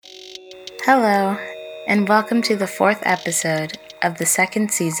Hello, and welcome to the fourth episode of the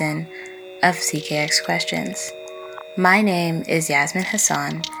second season of CKX Questions. My name is Yasmin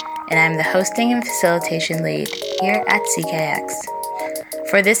Hassan, and I'm the hosting and facilitation lead here at CKX.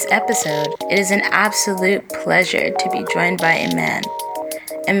 For this episode, it is an absolute pleasure to be joined by Iman.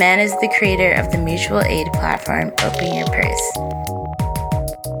 Iman is the creator of the mutual aid platform Open Your Purse.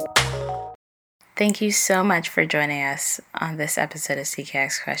 Thank you so much for joining us on this episode of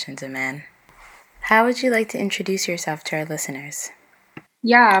CKX Questions, Iman. How would you like to introduce yourself to our listeners?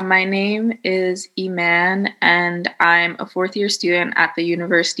 Yeah, my name is Iman, and I'm a fourth-year student at the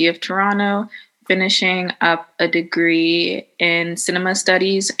University of Toronto, finishing up a degree in cinema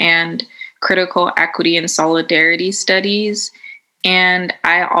studies and critical equity and solidarity studies. And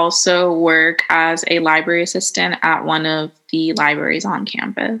I also work as a library assistant at one of the libraries on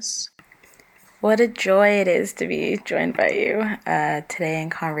campus. What a joy it is to be joined by you today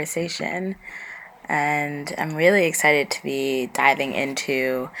in conversation. And I'm really excited to be diving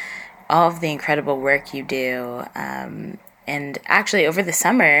into all of the incredible work you do. And actually, over the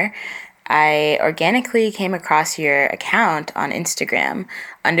summer, I organically came across your account on Instagram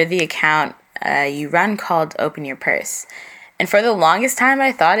under the account you run called Open Your Purse. And for the longest time,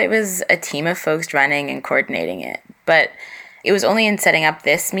 I thought it was a team of folks running and coordinating it. But it was only in setting up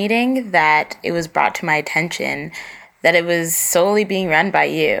this meeting that it was brought to my attention that it was solely being run by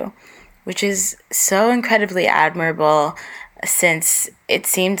you, which is so incredibly admirable since it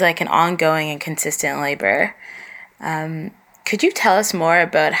seemed like an ongoing and consistent labor. Could you tell us more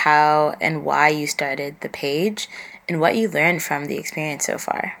about how and why you started the page and what you learned from the experience so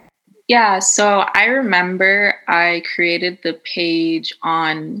far? Yeah, so I remember I created the page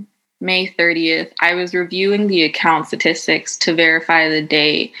on May 30th. I was reviewing the account statistics to verify the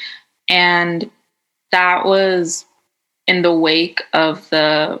date, and that was in the wake of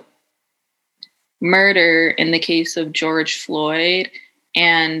the murder in the case of George Floyd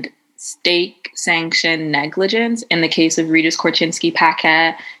and state-sanctioned negligence in the case of Regis Korchinski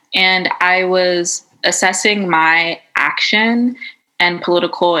Paquet. And I was assessing my action and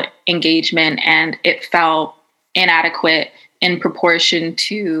political engagement, and it felt inadequate in proportion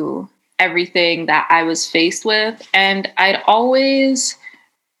to everything that I was faced with. And I'd always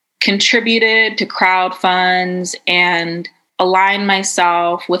contributed to crowd funds and aligned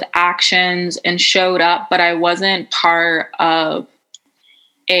myself with actions and showed up, but I wasn't part of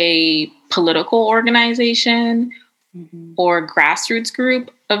a political organization or grassroots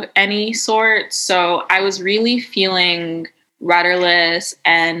group of any sort. So I was really feeling rudderless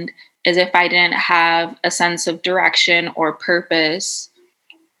and as if I didn't have a sense of direction or purpose,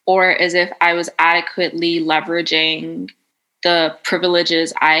 or as if I was adequately leveraging the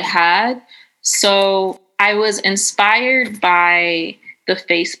privileges I had. So I was inspired by the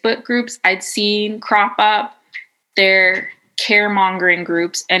Facebook groups I'd seen crop up. They're caremongering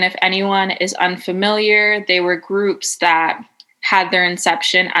groups. And if anyone is unfamiliar, they were groups that had their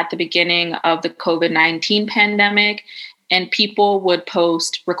inception at the beginning of the COVID-19 pandemic. And people would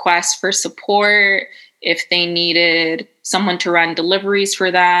post requests for support if they needed someone to run deliveries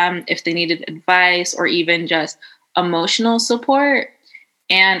for them, if they needed advice, or even just emotional support.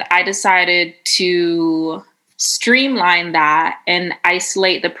 And I decided to streamline that and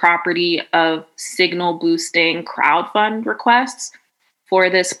isolate the property of signal boosting crowdfund requests for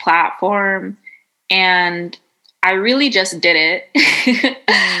this platform. And I really just did it.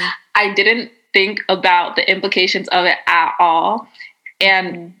 I didn't think about the implications of it at all.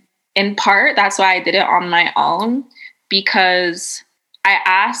 And in part, that's why I did it on my own, because I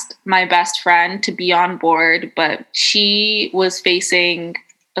asked my best friend to be on board, but she was facing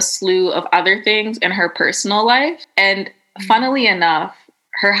a slew of other things in her personal life. And funnily enough,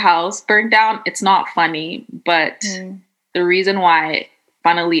 her house burned down. It's not funny, but the reason why,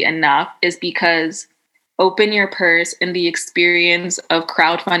 funnily enough, is because Open Your Purse and the experience of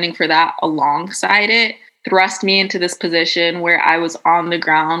crowdfunding for that alongside it thrust me into this position where I was on the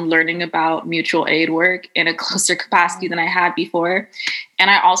ground learning about mutual aid work in a closer capacity than I had before.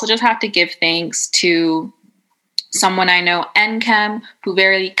 And I also just have to give thanks to someone I know, NChem, who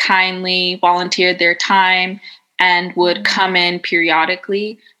very kindly volunteered their time and would come in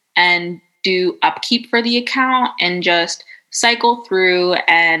periodically and do upkeep for the account and just cycle through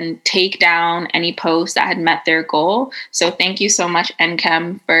and take down any posts that had met their goal. So thank you so much,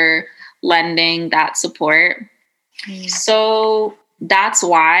 NChem, for lending that support. So that's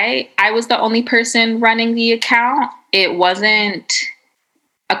why I was the only person running the account. It wasn't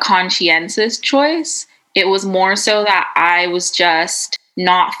a conscientious choice. It was more so that I was just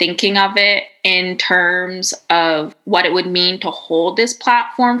not thinking of it in terms of what it would mean to hold this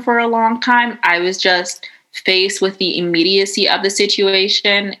platform for a long time. I was just faced with the immediacy of the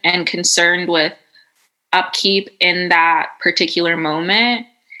situation and concerned with upkeep in that particular moment.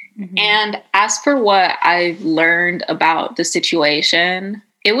 Mm-hmm. And as for what I've learned about the situation,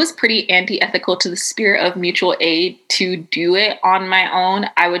 it was pretty anti-ethical to the spirit of mutual aid to do it on my own.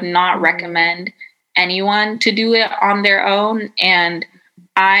 I would not recommend anyone to do it on their own. And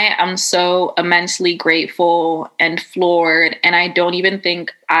I am so immensely grateful and floored. And I don't even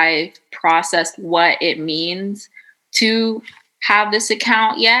think I've processed what it means to have this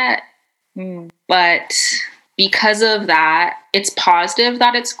account yet. But because of that, it's positive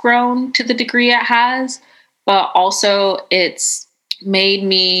that it's grown to the degree it has, but also it's made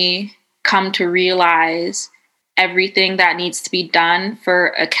me come to realize everything that needs to be done for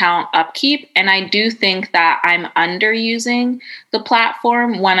account upkeep. And I do think that I'm underusing the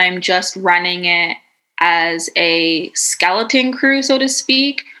platform when I'm just running it as a skeleton crew, so to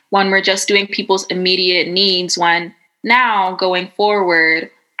speak, when we're just doing people's immediate needs, when now going forward,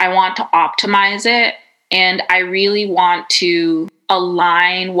 I want to optimize it. And I really want to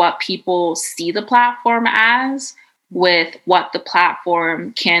align what people see the platform as with what the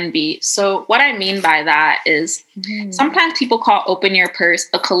platform can be. So what I mean by that is sometimes people call Open Your Purse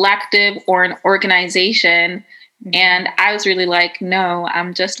a collective or an organization. And I was really like, no,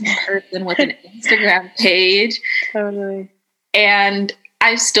 I'm just a person with an Instagram page. Totally. And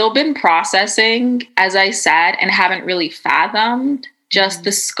I've still been processing, as I said, and haven't really fathomed just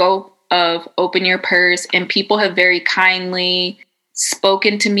the scope of Open Your Purse. And people have very kindly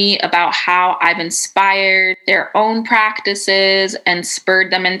spoken to me about how I've inspired their own practices and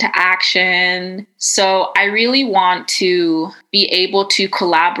spurred them into action. So I really want to be able to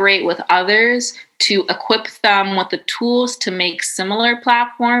collaborate with others to equip them with the tools to make similar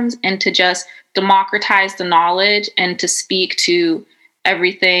platforms and to just democratize the knowledge and to speak to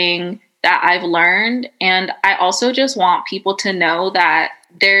everything that I've learned. And I also just want people to know that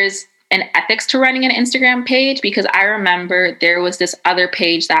there's an ethics to running an Instagram page, because I remember there was this other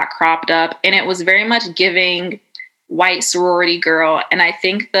page that cropped up and it was very much giving white sorority girl. And I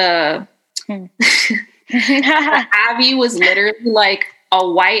think the Abby was literally like a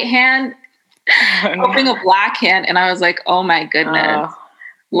white hand helping a black hand. And I was like, oh my goodness.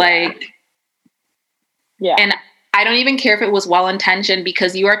 Yeah. And I don't even care if it was well-intentioned,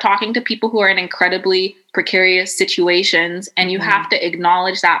 because you are talking to people who are in incredibly precarious situations, and you have to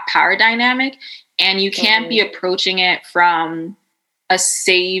acknowledge that power dynamic, and you can't be approaching it from a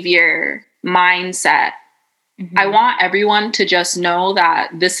savior mindset. I want everyone to just know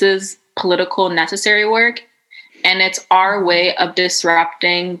that this is political necessary work, and it's our way of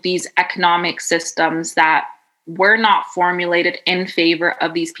disrupting these economic systems that were not formulated in favor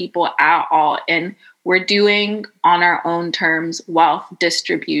of these people at all. And we're doing on our own terms wealth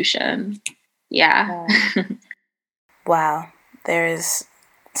distribution. Yeah. Wow. There is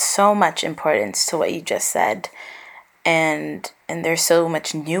so much importance to what you just said. And there's so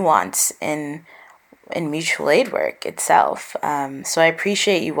much nuance in mutual aid work itself. So I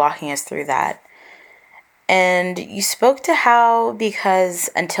appreciate you walking us through that. And you spoke to how, because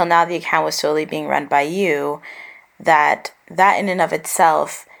until now the account was solely being run by you, that in and of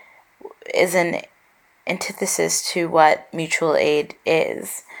itself is an antithesis to what mutual aid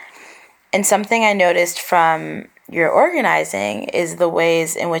is. And something I noticed from your organizing is the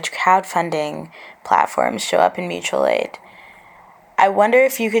ways in which crowdfunding platforms show up in mutual aid. I wonder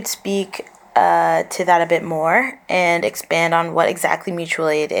if you could speak to that a bit more and expand on what exactly mutual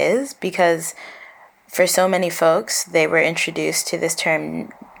aid is, because for so many folks, they were introduced to this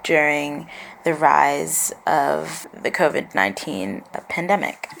term during the rise of the COVID-19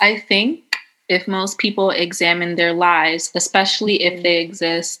 pandemic. I think if most people examine their lives, especially if they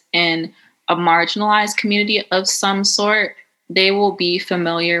exist in a marginalized community of some sort, they will be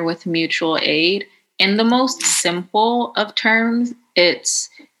familiar with mutual aid. In the most simple of terms, it's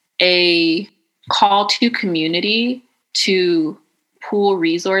a call to community to pool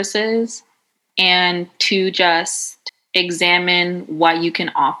resources and to just examine what you can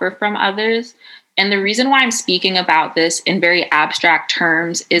offer from others. And the reason why I'm speaking about this in very abstract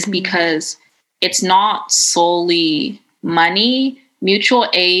terms is because it's not solely money. Mutual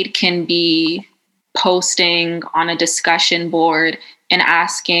aid can be posting on a discussion board and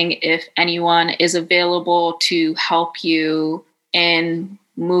asking if anyone is available to help you in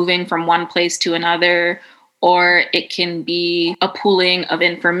moving from one place to another. Or it can be a pooling of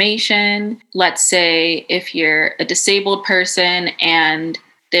information. Let's say if you're a disabled person and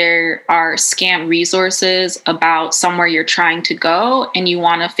there are scant resources about somewhere you're trying to go, and you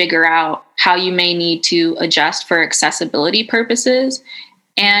want to figure out how you may need to adjust for accessibility purposes.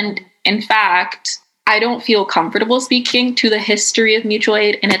 And in fact, I don't feel comfortable speaking to the history of mutual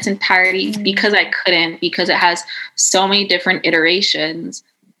aid in its entirety because I couldn't, because it has so many different iterations.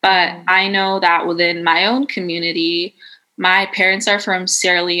 But I know that within my own community, my parents are from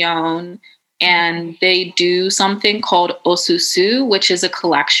Sierra Leone, and they do something called Osusu, which is a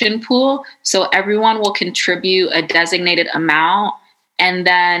collection pool. So everyone will contribute a designated amount, and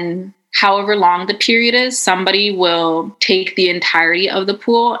then however long the period is, somebody will take the entirety of the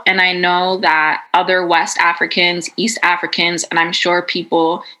pool. And I know that other West Africans, East Africans, and I'm sure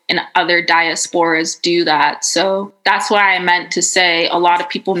people in other diasporas do that. So that's why I meant to say a lot of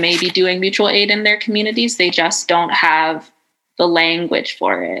people may be doing mutual aid in their communities. They just don't have the language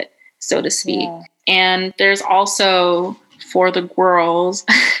for it, so to speak. Yeah. And there's also For the Girls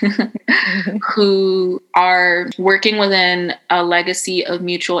who are working within a legacy of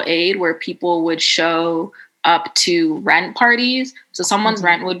mutual aid where people would show up to rent parties. So someone's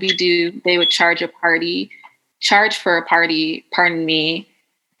rent would be due. They would charge for a party, pardon me.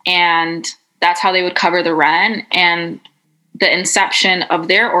 And that's how they would cover the rent. And the inception of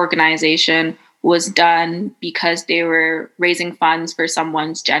their organization was done because they were raising funds for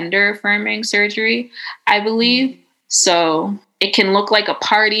someone's gender affirming surgery, I believe. So it can look like a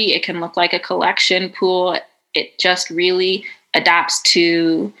party. It can look like a collection pool. It just really adapts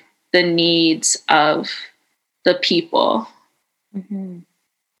to the needs of the people. Mm-hmm.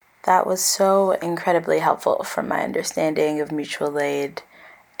 That was so incredibly helpful from my understanding of mutual aid.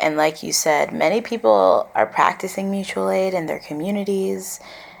 And like you said, many people are practicing mutual aid in their communities.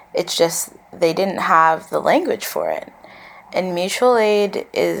 It's just they didn't have the language for it. And mutual aid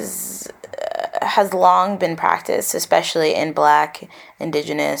has long been practiced, especially in Black,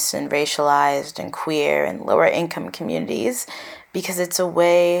 Indigenous, and racialized, and queer, and lower income communities, because it's a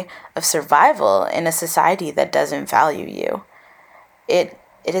way of survival in a society that doesn't value you. It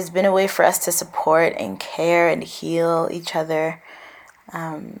has been a way for us to support and care and heal each other.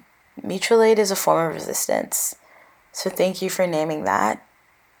 Mutual aid is a form of resistance. So thank you for naming that.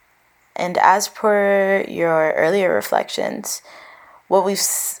 And as per your earlier reflections, what we've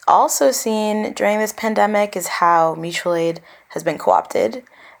also seen during this pandemic is how mutual aid has been co-opted,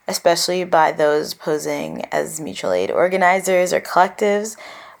 especially by those posing as mutual aid organizers or collectives,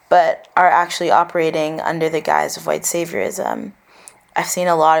 but are actually operating under the guise of white saviorism. I've seen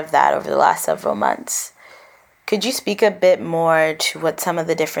a lot of that over the last several months. Could you speak a bit more to what some of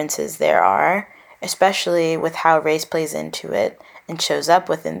the differences there are, especially with how race plays into it and shows up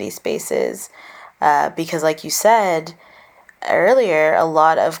within these spaces? Because like you said earlier, a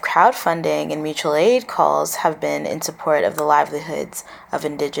lot of crowdfunding and mutual aid calls have been in support of the livelihoods of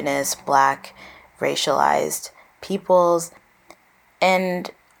Indigenous, Black, racialized peoples.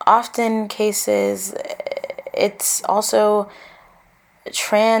 And often cases, it's also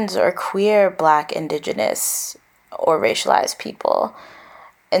trans or queer Black, Indigenous, or racialized people.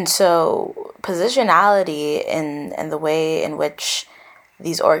 And so positionality and the way in which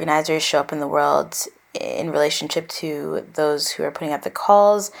these organizers show up in the world in relationship to those who are putting out the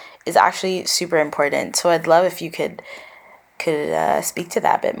calls is actually super important. So I'd love if you could speak to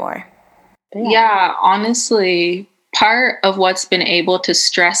that a bit more. Yeah, honestly, part of what's been able to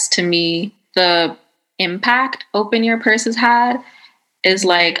stress to me the impact Open Your Purse has had is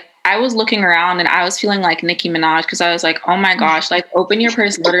like, I was looking around and I was feeling like Nicki Minaj because I was like, oh my gosh, like Open Your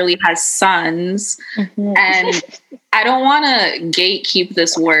Purse literally has sons. Mm-hmm. And I don't want to gatekeep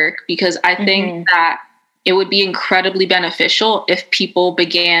this work because I think that it would be incredibly beneficial if people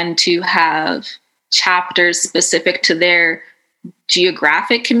began to have chapters specific to their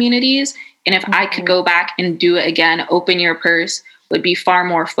geographic communities. And if I could go back and do it again, Open Your Purse would be far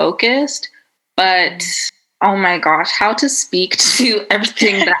more focused. But oh my gosh, how to speak to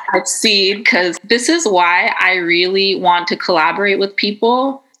everything that I've seen, because this is why I really want to collaborate with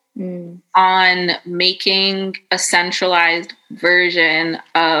people on making a centralized version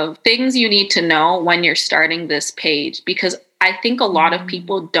of things you need to know when you're starting this page, because I think a lot of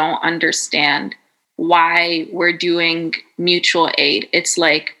people don't understand why we're doing mutual aid. It's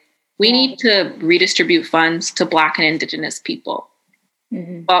like, we need to redistribute funds to Black and Indigenous people.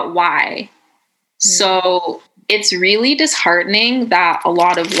 But why? So it's really disheartening that a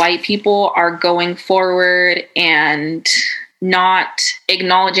lot of white people are going forward and not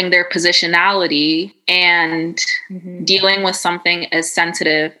acknowledging their positionality and dealing with something as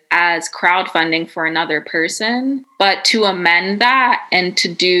sensitive as crowdfunding for another person. But to amend that and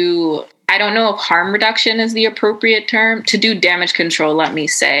to do I don't know if harm reduction is the appropriate term, to do damage control, let me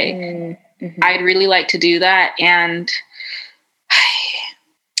say. Mm-hmm. I'd really like to do that. And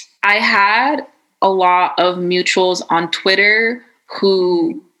I had a lot of mutuals on Twitter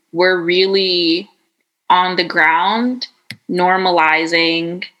who were really on the ground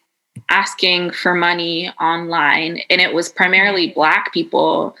normalizing asking for money online. And it was primarily Black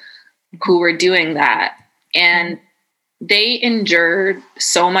people who were doing that. And they endured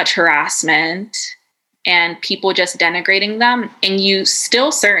so much harassment and people just denigrating them. And you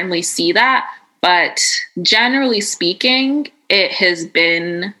still certainly see that. But generally speaking, it has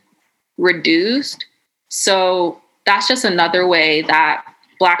been reduced. So that's just another way that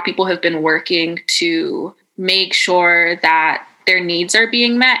Black people have been working to make sure that their needs are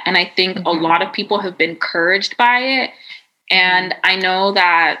being met. And I think a lot of people have been encouraged by it. And I know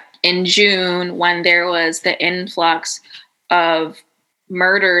that in June, when there was the influx of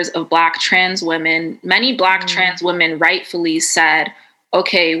murders of Black trans women, many Black trans women rightfully said,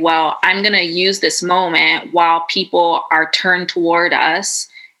 okay, well, I'm going to use this moment while people are turned toward us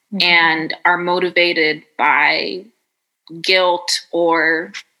and are motivated by guilt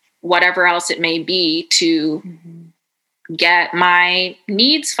or whatever else it may be to get my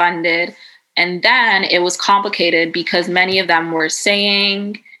needs funded. And then it was complicated because many of them were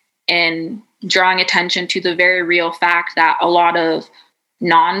saying and drawing attention to the very real fact that a lot of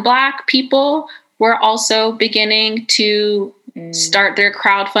non-Black people were also beginning to start their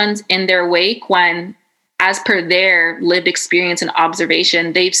crowd funds in their wake when, as per their lived experience and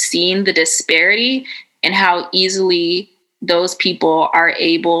observation, they've seen the disparity in how easily those people are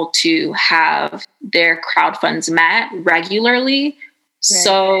able to have their crowd funds met regularly. Right.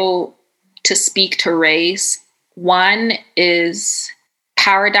 So to speak to race, one is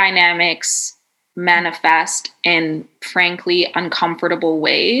power dynamics manifest in frankly uncomfortable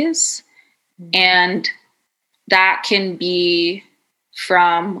ways. And that can be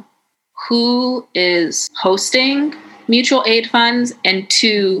from who is hosting mutual aid funds and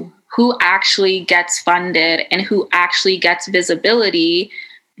to who actually gets funded and who actually gets visibility.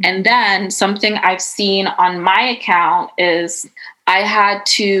 And then something I've seen on my account is I had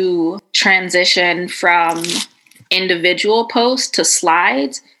to transition from individual posts to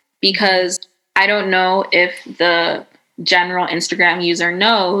slides because I don't know if the general Instagram user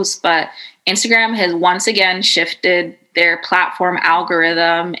knows, but Instagram has once again shifted their platform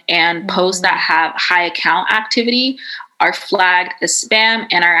algorithm, and posts that have high account activity are flagged as spam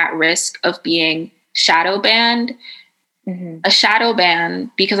and are at risk of being shadow banned. A shadow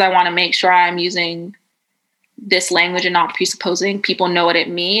ban, because I want to make sure I'm using this language and not presupposing people know what it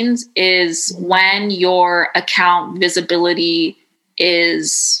means, is when your account visibility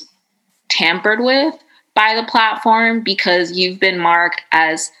is tampered with by the platform because you've been marked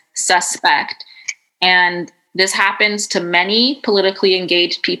as suspect. And this happens to many politically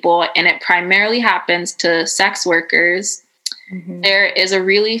engaged people, and it primarily happens to sex workers. There is a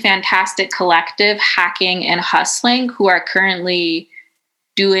really fantastic collective, Hacking and Hustling, who are currently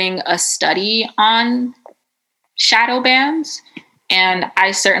doing a study on shadow bans. And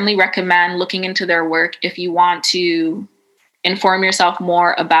I certainly recommend looking into their work if you want to inform yourself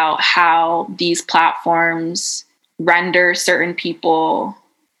more about how these platforms render certain people,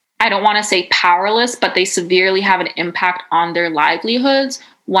 I don't want to say powerless, but they severely have an impact on their livelihoods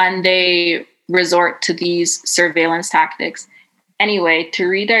when they resort to these surveillance tactics. Anyway, to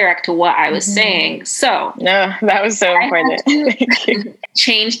redirect to what I was saying. So no, that was so important. Thank you.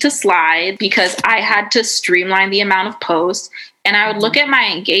 Change to slide because I had to streamline the amount of posts, and I would look at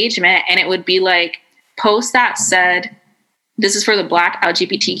my engagement and it would be like posts that said, this is for the Black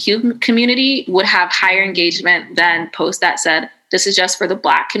LGBTQ community, would have higher engagement than posts that said, this is just for the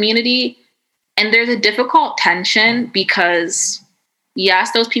Black community. And there's a difficult tension because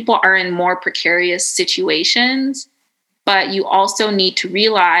yes, those people are in more precarious situations, but you also need to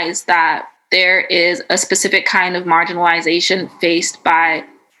realize that there is a specific kind of marginalization faced by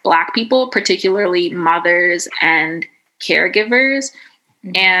Black people, particularly mothers and caregivers.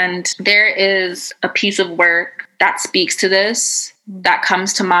 And there is a piece of work that speaks to this that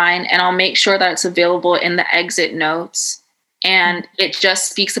comes to mind, and I'll make sure that it's available in the exit notes. And it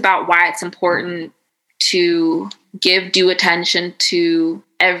just speaks about why it's important to give due attention to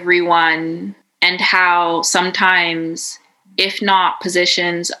everyone and how sometimes, if not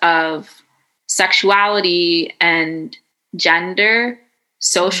positions of sexuality and gender,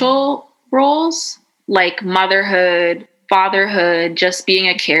 social roles like motherhood, fatherhood, just being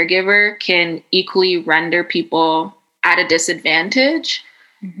a caregiver can equally render people at a disadvantage.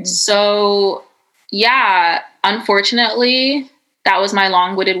 So yeah, unfortunately, that was my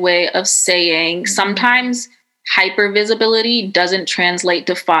long-winded way of saying sometimes hypervisibility doesn't translate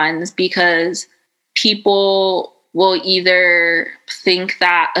to funds because people will either think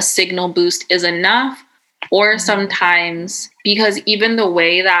that a signal boost is enough, or sometimes, because even the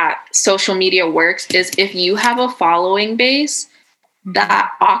way that social media works is if you have a following base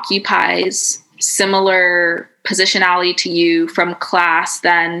that occupies similar positionality to you from class,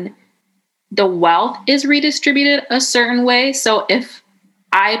 then the wealth is redistributed a certain way. So if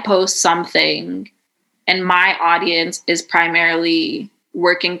I post something and my audience is primarily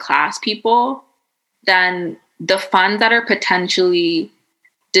working class people, then the funds that are potentially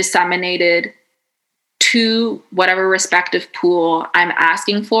disseminated to whatever respective pool I'm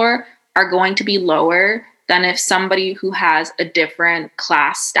asking for are going to be lower than if somebody who has a different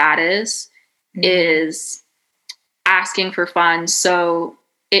class status is asking for funds. So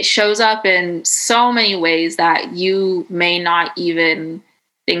it shows up in so many ways that you may not even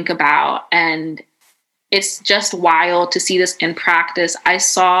think about. And it's just wild to see this in practice. I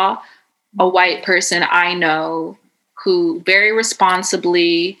saw a white person I know who very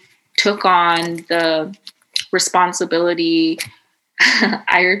responsibly took on the responsibility.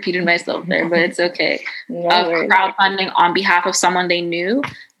 I repeated myself there, but it's okay. Of crowdfunding on behalf of someone they knew.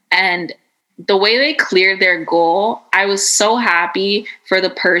 And the way they cleared their goal, I was so happy for the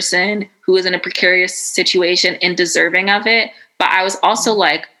person who was in a precarious situation and deserving of it. But I was also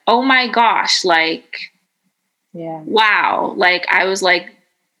like, oh my gosh, like, wow. Like, I was like,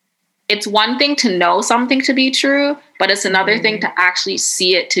 it's one thing to know something to be true, but it's another thing to actually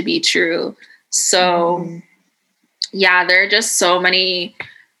see it to be true. So, yeah, there are just so many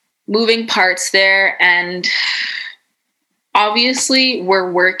moving parts there. And obviously,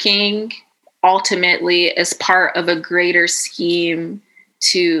 we're working ultimately as part of a greater scheme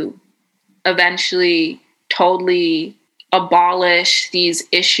to eventually totally abolish these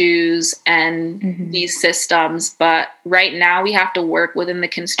issues and these systems. But right now we have to work within the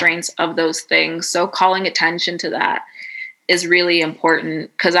constraints of those things. So calling attention to that is really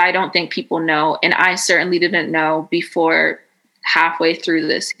important because I don't think people know. And I certainly didn't know before halfway through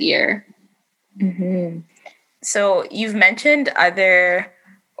this year. So you've mentioned other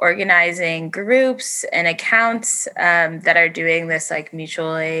organizing groups and accounts that are doing this like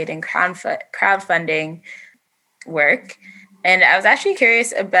mutual aid and crowdfunding work. And I was actually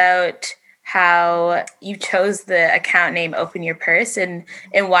curious about how you chose the account name Open Your Purse and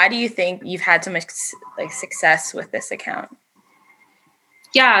why do you think you've had so much like success with this account?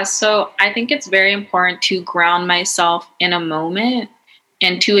 Yeah, so I think it's very important to ground myself in a moment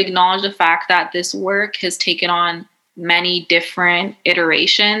and to acknowledge the fact that this work has taken on many different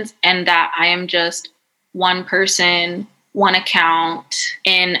iterations and that I am just one person, one account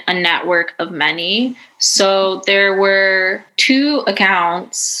in a network of many. So there were 2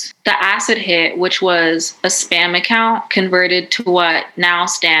 accounts. The Acid Hit, which was a spam account converted to what now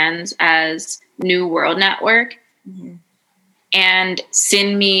stands as New World Network, and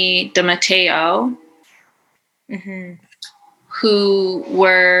Sinmi de Mateo, who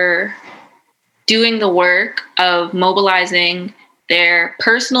were doing the work of mobilizing their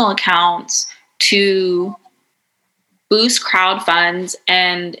personal accounts to boost crowd funds.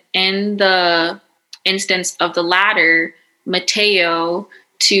 And in the instance of the latter, Mateo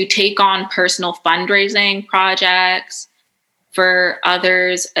to take on personal fundraising projects for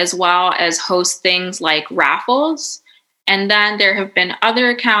others, as well as host things like raffles. And then there have been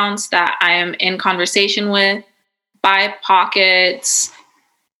other accounts that I am in conversation with, Buy Pockets,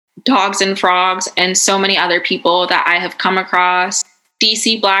 Dogs and Frogs, and so many other people that I have come across.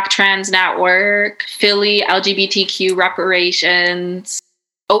 DC Black Trans Network, Philly LGBTQ Reparations.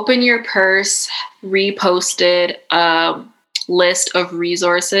 Open Your Purse reposted a list of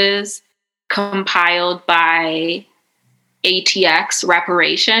resources compiled by ATX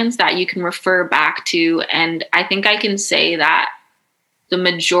Reparations that you can refer back to. And I think I can say that the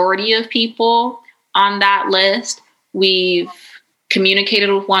majority of people on that list, we've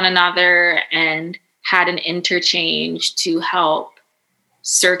communicated with one another and had an interchange to help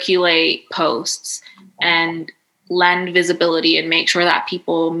circulate posts and lend visibility and make sure that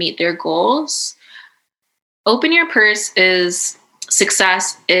people meet their goals. Open Your Purse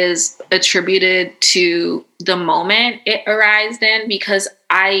success is attributed to the moment it arose in, because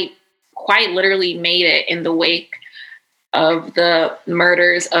I quite literally made it in the wake of the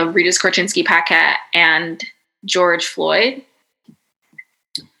murders of Rita Korchinski-Paquette and George Floyd.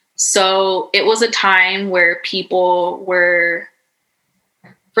 So it was a time where people were,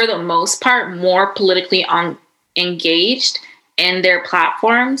 for the most part, more politically engaged in their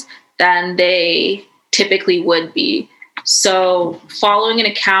platforms than they typically would be. So following an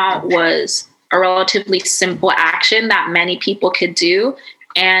account was a relatively simple action that many people could do.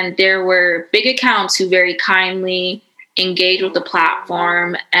 And there were big accounts who very kindly engaged with the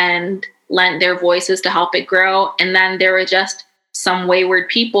platform and lent their voices to help it grow. And then there were just some wayward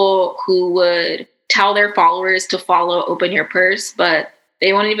people who would tell their followers to follow Open Your Purse, but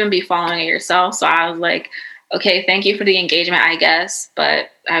they wouldn't even be following it yourself. So I was like, okay, thank you for the engagement, I guess.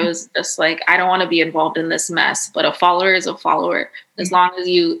 But I was just like, I don't want to be involved in this mess. But a follower is a follower, as long as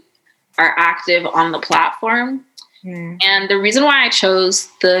you are active on the platform. And the reason why I chose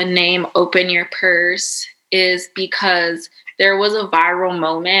the name Open Your Purse is because there was a viral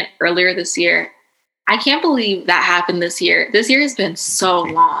moment earlier this year. I can't believe that happened this year. This year has been so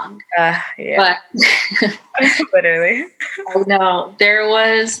long. Yeah. But literally. I know. There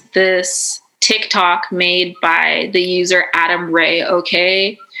was this TikTok made by the user Adam Ray,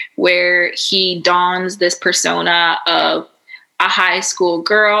 okay, where he dons this persona of a high school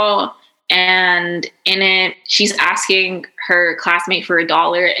girl. And in it, she's asking her classmate for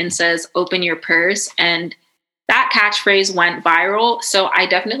 $1 and says, open your purse. And that catchphrase went viral. So I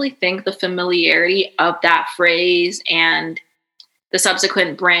definitely think the familiarity of that phrase and the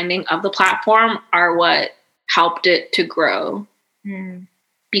subsequent branding of the platform are what helped it to grow.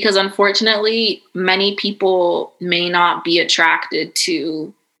 Because unfortunately, many people may not be attracted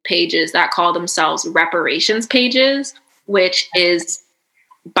to pages that call themselves reparations pages, which is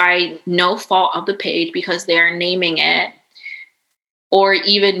by no fault of the page because they are naming it, or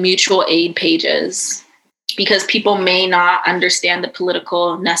even mutual aid pages, because people may not understand the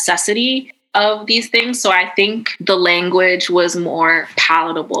political necessity of these things. So I think the language was more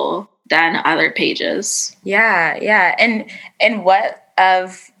palatable than other pages. Yeah. And what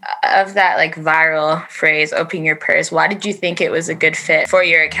of that like viral phrase, open your purse, why did you think it was a good fit for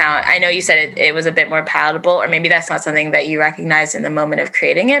your account? I know you said it was a bit more palatable, or maybe that's not something that you recognized in the moment of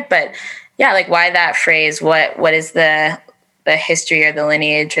creating it, but yeah, like why that phrase? What is the history or the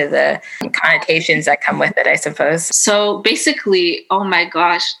lineage or the connotations that come with it, I suppose? So basically, oh my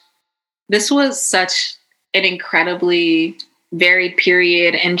gosh, this was such an incredibly varied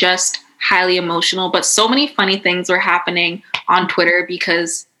period and just highly emotional, but so many funny things were happening on Twitter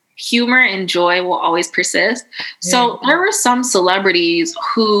because humor and joy will always persist. So there were some celebrities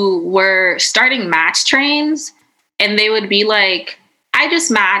who were starting match trains, and they would be like, I just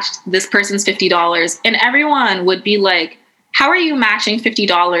matched this person's $50. And everyone would be like, how are you matching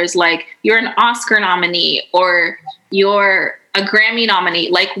 $50? Like, you're an Oscar nominee or you're a Grammy nominee.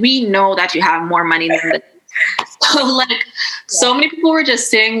 Like, we know that you have more money than this. So like, so many people were just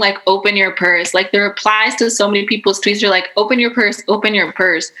saying like, open your purse. Like the replies to so many people's tweets are like, open your purse, open your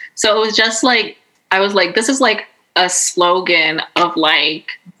purse. So it was just like, I was like, this is like a slogan of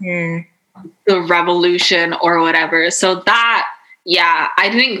like the revolution or whatever. So that, yeah, I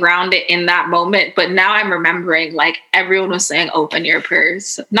didn't ground it in that moment, but now I'm remembering like everyone was saying, open your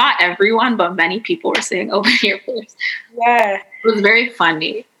purse. Not everyone, but many people were saying, open your purse. Yeah. It was very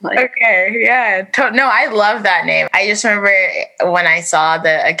funny. Like, okay, yeah. No, I love that name. I just remember when I saw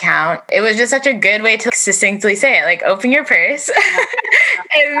the account, it was just such a good way to succinctly say it, like open your purse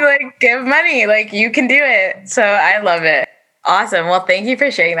and like give money, like you can do it. So I love it. Awesome. Well, thank you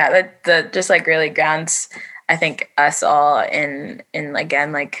for sharing that. That just like really grounds, I think, us all in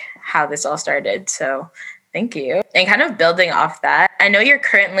again, like how this all started. So thank you. And kind of building off that, I know you're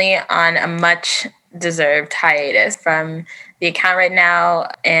currently on a much deserved hiatus from the account right now.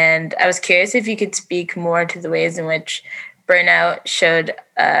 And I was curious if you could speak more to the ways in which burnout showed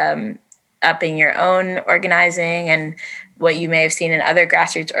up in your own organizing and what you may have seen in other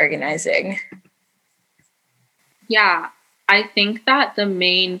grassroots organizing. Yeah, I think that the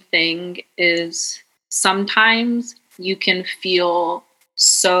main thing is sometimes you can feel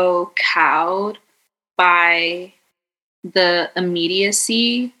so cowed by the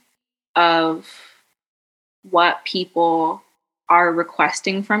immediacy of what people are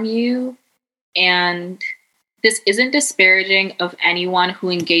requesting from you. And this isn't disparaging of anyone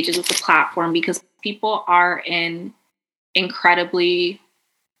who engages with the platform, because people are in incredibly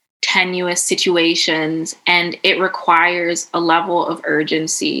tenuous situations and it requires a level of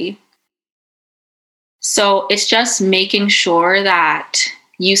urgency. So it's just making sure that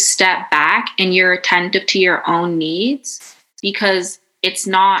you step back and you're attentive to your own needs, because it's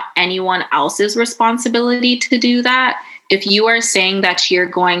not anyone else's responsibility to do that. If you are saying that you're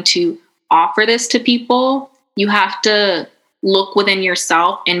going to offer this to people, you have to look within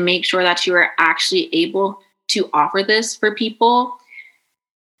yourself and make sure that you are actually able to offer this for people.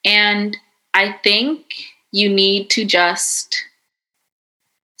 And I think you need to just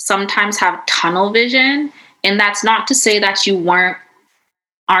sometimes have tunnel vision And that's not to say that you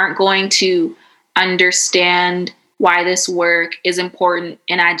aren't going to understand why this work is important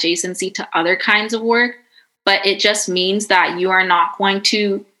in adjacency to other kinds of work, but it just means that you are not going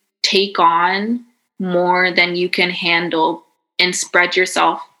to take on more than you can handle and spread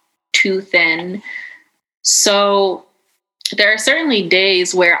yourself too thin. So there are certainly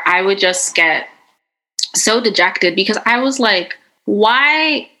days where I would just get so dejected because I was like,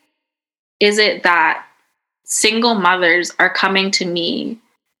 why is it that single mothers are coming to me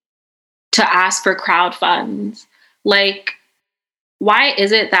to ask for crowd funds? Like, why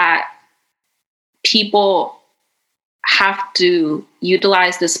is it that people have to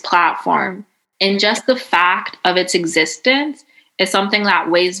utilize this platform? And just the fact of its existence is something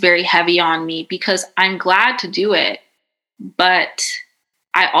that weighs very heavy on me because I'm glad to do it. But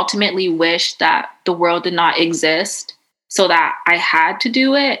I ultimately wish that the world did not exist so that I had to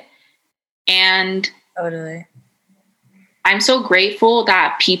do it. And Totally. I'm so grateful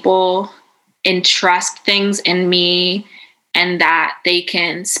that people entrust things in me and that they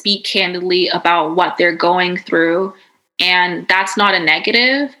can speak candidly about what they're going through. And that's not a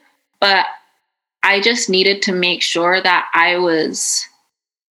negative, but I just needed to make sure that I was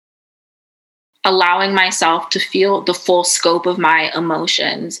allowing myself to feel the full scope of my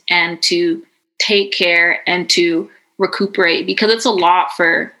emotions and to take care and to recuperate because it's a lot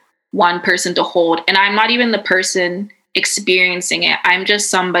for one person to hold. And I'm not even the person experiencing it. I'm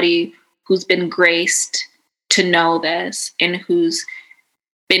just somebody who's been graced to know this and who's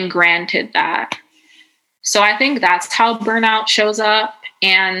been granted that. So I think that's how burnout shows up.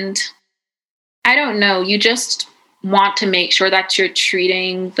 And I don't know, you just want to make sure that you're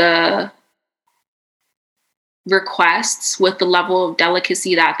treating the requests with the level of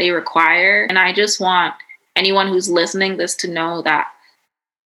delicacy that they require. And I just want anyone who's listening this to know that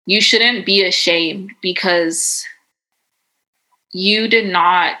you shouldn't be ashamed because you did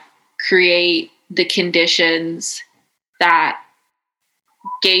not create the conditions that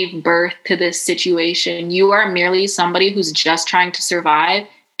gave birth to this situation. You are merely somebody who's just trying to survive.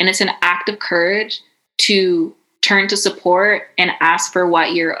 And it's an act of courage to turn to support and ask for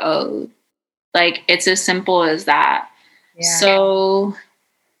what you're owed. Like, it's as simple as that. Yeah. So,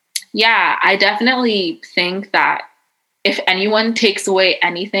 yeah, I definitely think that if anyone takes away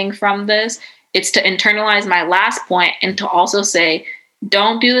anything from this, it's to internalize my last point and to also say,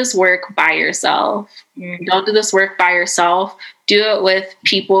 don't do this work by yourself. Mm-hmm. Don't do this work by yourself. Do it with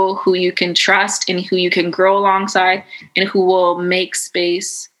people who you can trust and who you can grow alongside and who will make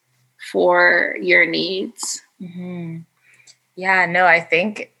space for your needs. Mm-hmm. Yeah, no, I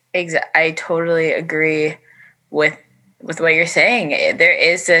think I totally agree with what you're saying. There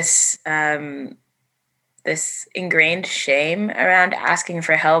is this this ingrained shame around asking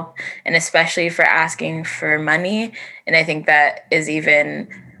for help, and especially for asking for money. And I think that is even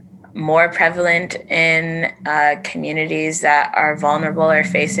more prevalent in communities that are vulnerable or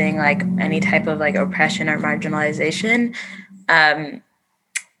facing like any type of like oppression or marginalization. And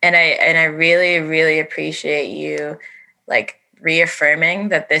I really, really appreciate you like reaffirming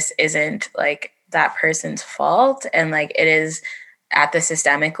that this isn't like that person's fault, and like it is at the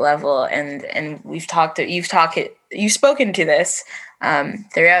systemic level. And you've spoken to this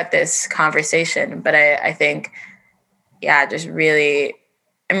throughout this conversation, but I think, yeah, just really,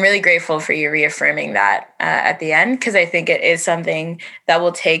 I'm really grateful for you reaffirming that at the end, because I think it is something that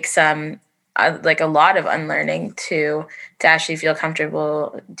will take some like a lot of unlearning to actually feel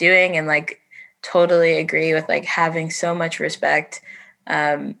comfortable doing. And like totally agree with like having so much respect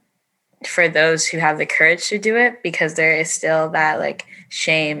for those who have the courage to do it, because there is still that like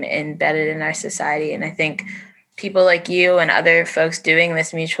shame embedded in our society. And I think people like you and other folks doing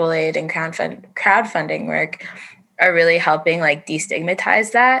this mutual aid and crowdfunding work are really helping like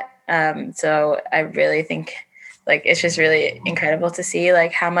destigmatize that. So I really think like it's just really incredible to see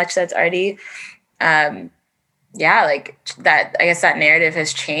like how much that's already like that, I guess that narrative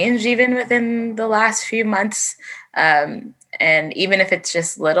has changed even within the last few months. And even if it's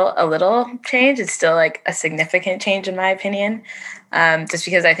just a little change, it's still like a significant change in my opinion. Just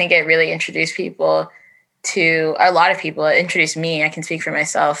because I think it really introduced people to, a lot of people, it introduced me, I can speak for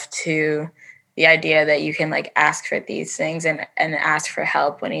myself, to the idea that you can like ask for these things and ask for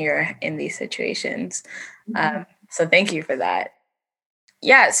help when you're in these situations. Mm-hmm. So thank you for that.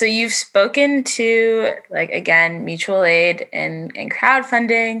 Yeah, so you've spoken to, like, again, mutual aid and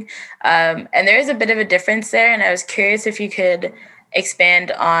crowdfunding, and there is a bit of a difference there. And I was curious if you could expand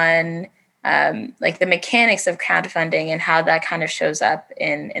on like the mechanics of crowdfunding and how that kind of shows up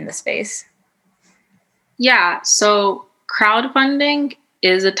in the space. Yeah, so crowdfunding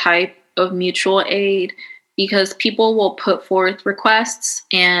is a type of mutual aid because people will put forth requests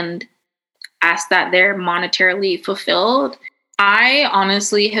and ask that they're monetarily fulfilled. I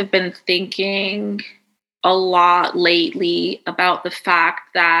honestly have been thinking a lot lately about the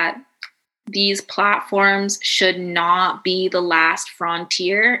fact that these platforms should not be the last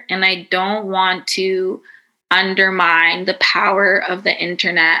frontier. And I don't want to undermine the power of the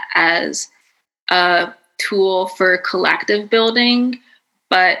internet as a tool for collective building.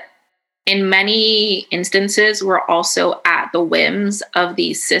 But in many instances, we're also at the whims of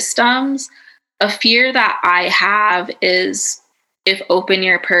these systems. A fear that I have is if Open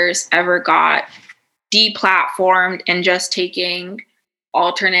Your Purse ever got deplatformed and just taking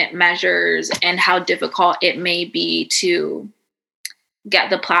alternate measures and how difficult it may be to get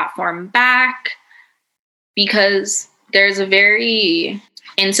the platform back, because there's a very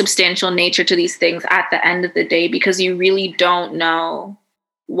insubstantial nature to these things at the end of the day, because you really don't know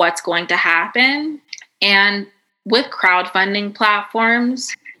what's going to happen. And with crowdfunding platforms,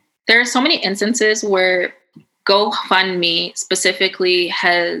 there are so many instances where GoFundMe specifically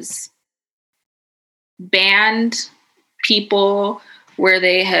has banned people, where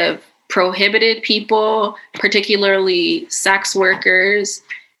they have prohibited people, particularly sex workers,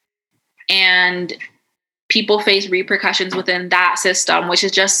 and people face repercussions within that system, which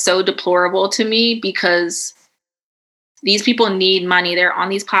is just so deplorable to me, because these people need money. They're on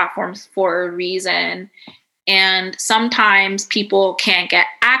these platforms for a reason. And sometimes people can't get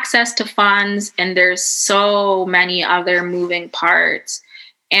access to funds, and there's so many other moving parts.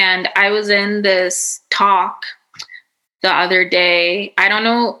 And I was in this talk the other day. I don't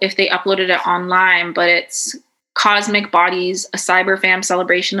know if they uploaded it online, but it's Cosmic Bodies, a cyberfam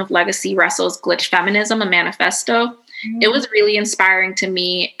celebration of legacy wrestles glitch feminism, a manifesto. It was really inspiring to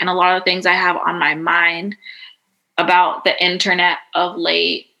me, and a lot of things I have on my mind about the internet of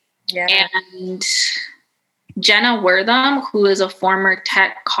late. Yeah. And Jenna Wortham, who is a former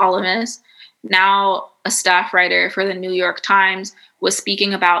tech columnist, now a staff writer for the New York Times, was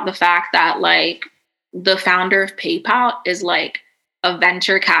speaking about the fact that like the founder of PayPal is like a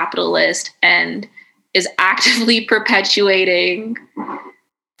venture capitalist and is actively perpetuating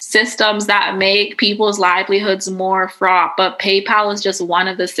systems that make people's livelihoods more fraught. But PayPal is just one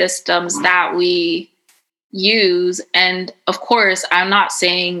of the systems that we use. And of course, I'm not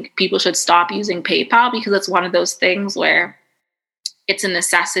saying people should stop using PayPal, because it's one of those things where it's a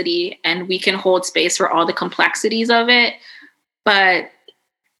necessity and we can hold space for all the complexities of it. But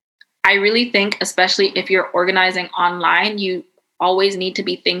I really think, especially if you're organizing online, you always need to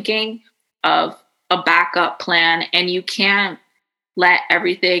be thinking of a backup plan, and you can't let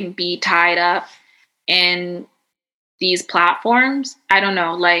everything be tied up in these platforms. I don't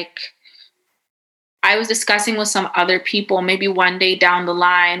know, like I was discussing with some other people, maybe one day down the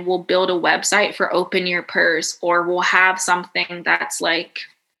line, we'll build a website for Open Your Purse, or we'll have something that's like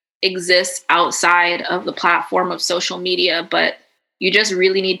exists outside of the platform of social media. But you just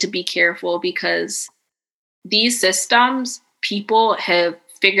really need to be careful, because these systems, people have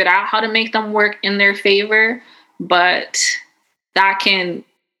figured out how to make them work in their favor, but that can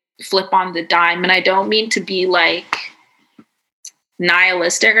flip on the dime. And I don't mean to be like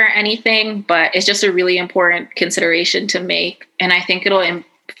nihilistic or anything, but it's just a really important consideration to make. And I think it'll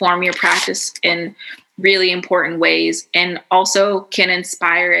inform your practice in really important ways, and also can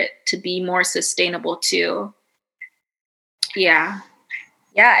inspire it to be more sustainable too. Yeah.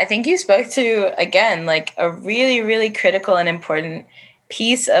 Yeah, I think you spoke to, again, like a really, really critical and important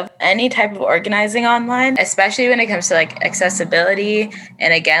piece of any type of organizing online, especially when it comes to like accessibility.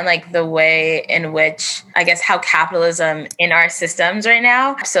 And again, like the way in which, I guess, how capitalism in our systems right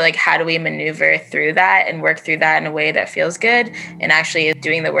now. So like, how do we maneuver through that and work through that in a way that feels good and actually is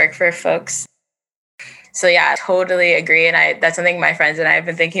doing the work for folks? So yeah, I totally agree. And that's something my friends and I have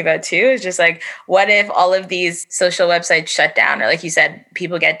been thinking about too, is just like, what if all of these social websites shut down? Or like you said,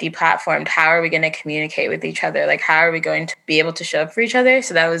 people get deplatformed. How are we going to communicate with each other? Like, how are we going to be able to show up for each other?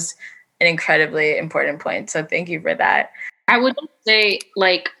 So that was an incredibly important point. So thank you for that. I would say,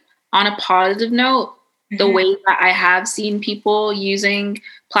 like, on a positive note, the way that I have seen people using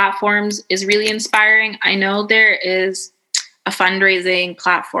platforms is really inspiring. I know there is a fundraising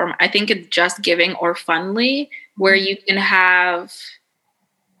platform, I think it's Just Giving or Fundly, where you can have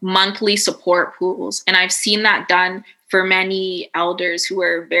monthly support pools. And I've seen that done for many elders who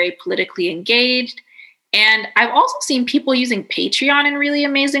are very politically engaged. And I've also seen people using Patreon in really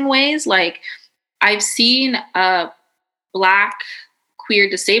amazing ways. Like I've seen a Black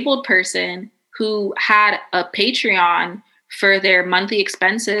queer disabled person who had a Patreon for their monthly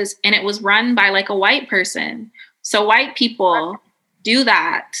expenses, and it was run by like a white person. So white people do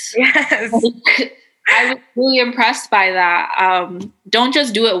that. Yes. I was really impressed by that. Don't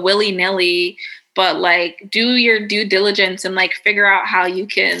just do it willy-nilly, but like do your due diligence and like figure out how you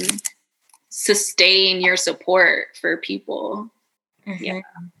can sustain your support for people. Mm-hmm. Yeah.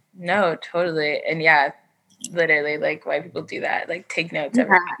 No, totally. And yeah, literally like why people do that, like take notes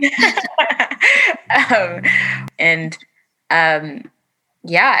and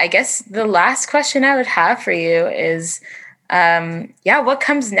yeah, I guess the last question I would have for you is what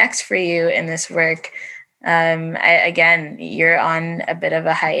comes next for you in this work? Again, you're on a bit of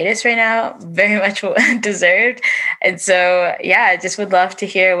a hiatus right now, very much deserved. And so, yeah, I just would love to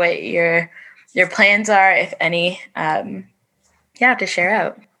hear what your plans are, if any, to share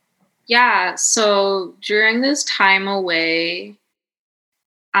out. Yeah, so during this time away,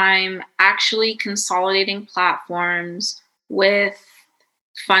 I'm actually consolidating platforms with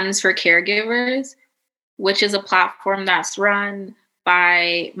Funds for Caregivers, which is a platform that's run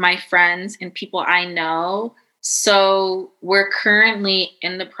by my friends and people I know. So we're currently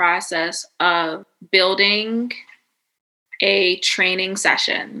in the process of building a training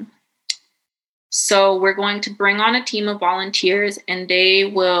session. So we're going to bring on a team of volunteers and they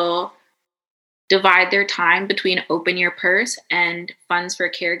will divide their time between Open Your Purse and Funds for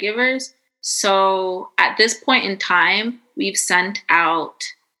Caregivers. So at this point in time, we've sent out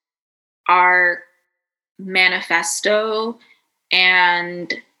our manifesto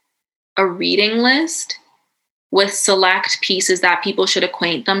and a reading list with select pieces that people should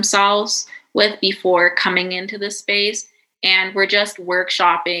acquaint themselves with before coming into the space. And we're just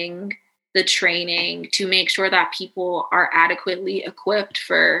workshopping the training to make sure that people are adequately equipped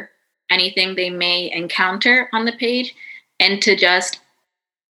for anything they may encounter on the page and to just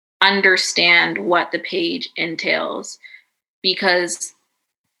understand what the page entails. Because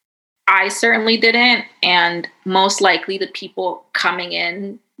I certainly didn't, and most likely the people coming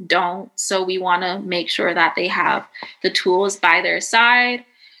in don't. So we want to make sure that they have the tools by their side.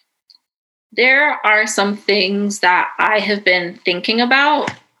 There are some things that I have been thinking about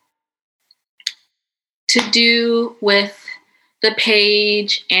to do with the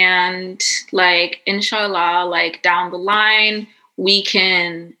page, and like inshallah, like down the line, we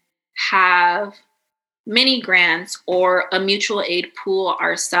can have mini grants or a mutual aid pool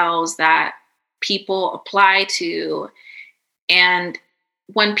ourselves that people apply to. And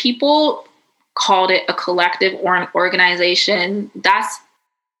when people called it a collective or an organization, that's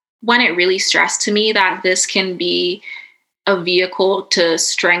when it really stressed to me that this can be a vehicle to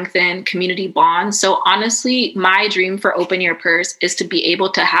strengthen community bonds. So honestly, my dream for Open Your Purse is to be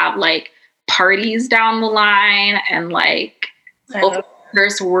able to have like parties down the line and like Open Your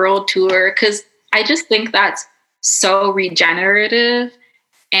Purse world tour, because I just think that's so regenerative.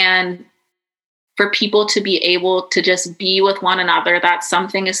 And for people to be able to just be with one another, that's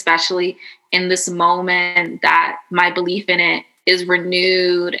something, especially in this moment, that my belief in it is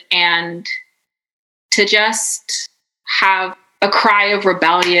renewed, and to just have a cry of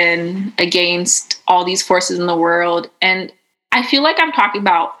rebellion against all these forces in the world. And I feel like I'm talking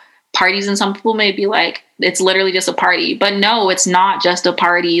about parties, and some people may be like, it's literally just a party. But no, it's not just a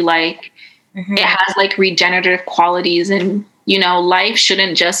party. Like, it has like regenerative qualities, and you know, life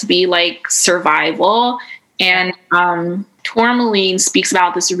shouldn't just be like survival. And Tourmaline speaks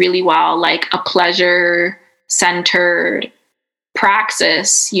about this really well, like a pleasure centered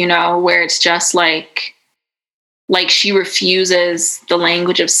praxis, you know, where it's just like she refuses the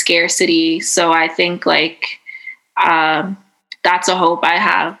language of scarcity. So I think like that's a hope I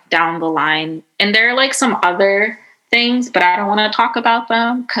have down the line. And there are like some other things, but I don't want to talk about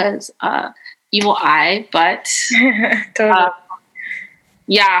them because evil eye. But Totally.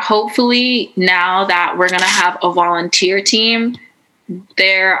 Yeah, hopefully now that we're going to have a volunteer team,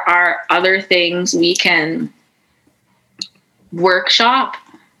 there are other things we can workshop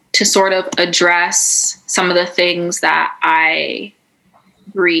to sort of address some of the things that I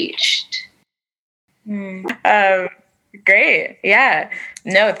breached. Great. Yeah.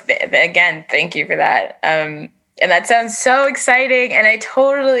 No, again, thank you for that. And that sounds so exciting. And I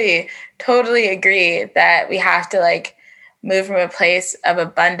totally agree that we have to like move from a place of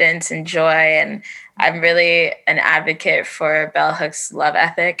abundance and joy. And I'm really an advocate for Bell Hooks' love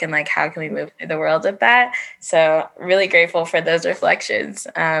ethic and like how can we move through the world with that. So really grateful for those reflections.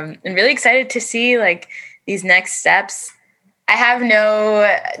 And really excited to see like these next steps. I have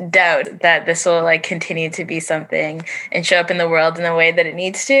no doubt that this will like continue to be something and show up in the world in the way that it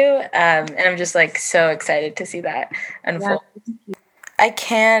needs to. And I'm just like so excited to see that unfold. Yeah. I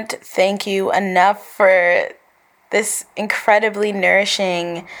can't thank you enough for this incredibly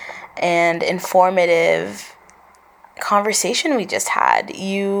nourishing and informative conversation we just had.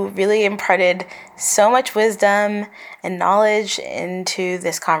 You really imparted so much wisdom and knowledge into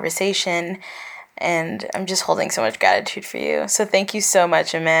this conversation, and I'm just holding so much gratitude for you. So thank you so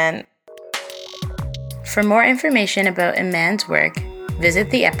much, Iman. For more information about Iman's work, visit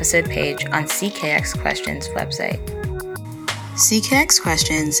the episode page on CKX Questions website. CKX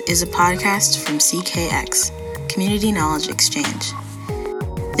Questions is a podcast from CKX, Community Knowledge Exchange.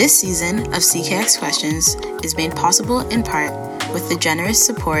 This season of CKX Questions is made possible in part with the generous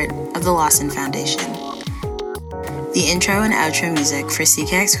support of the Lawson Foundation. The intro and outro music for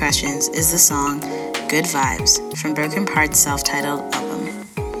CKX Questions is the song Good Vibes from Broken Parts' self-titled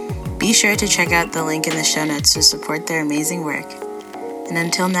album. Be sure to check out the link in the show notes to support their amazing work. And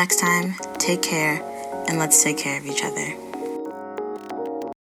until next time, take care, and let's take care of each other.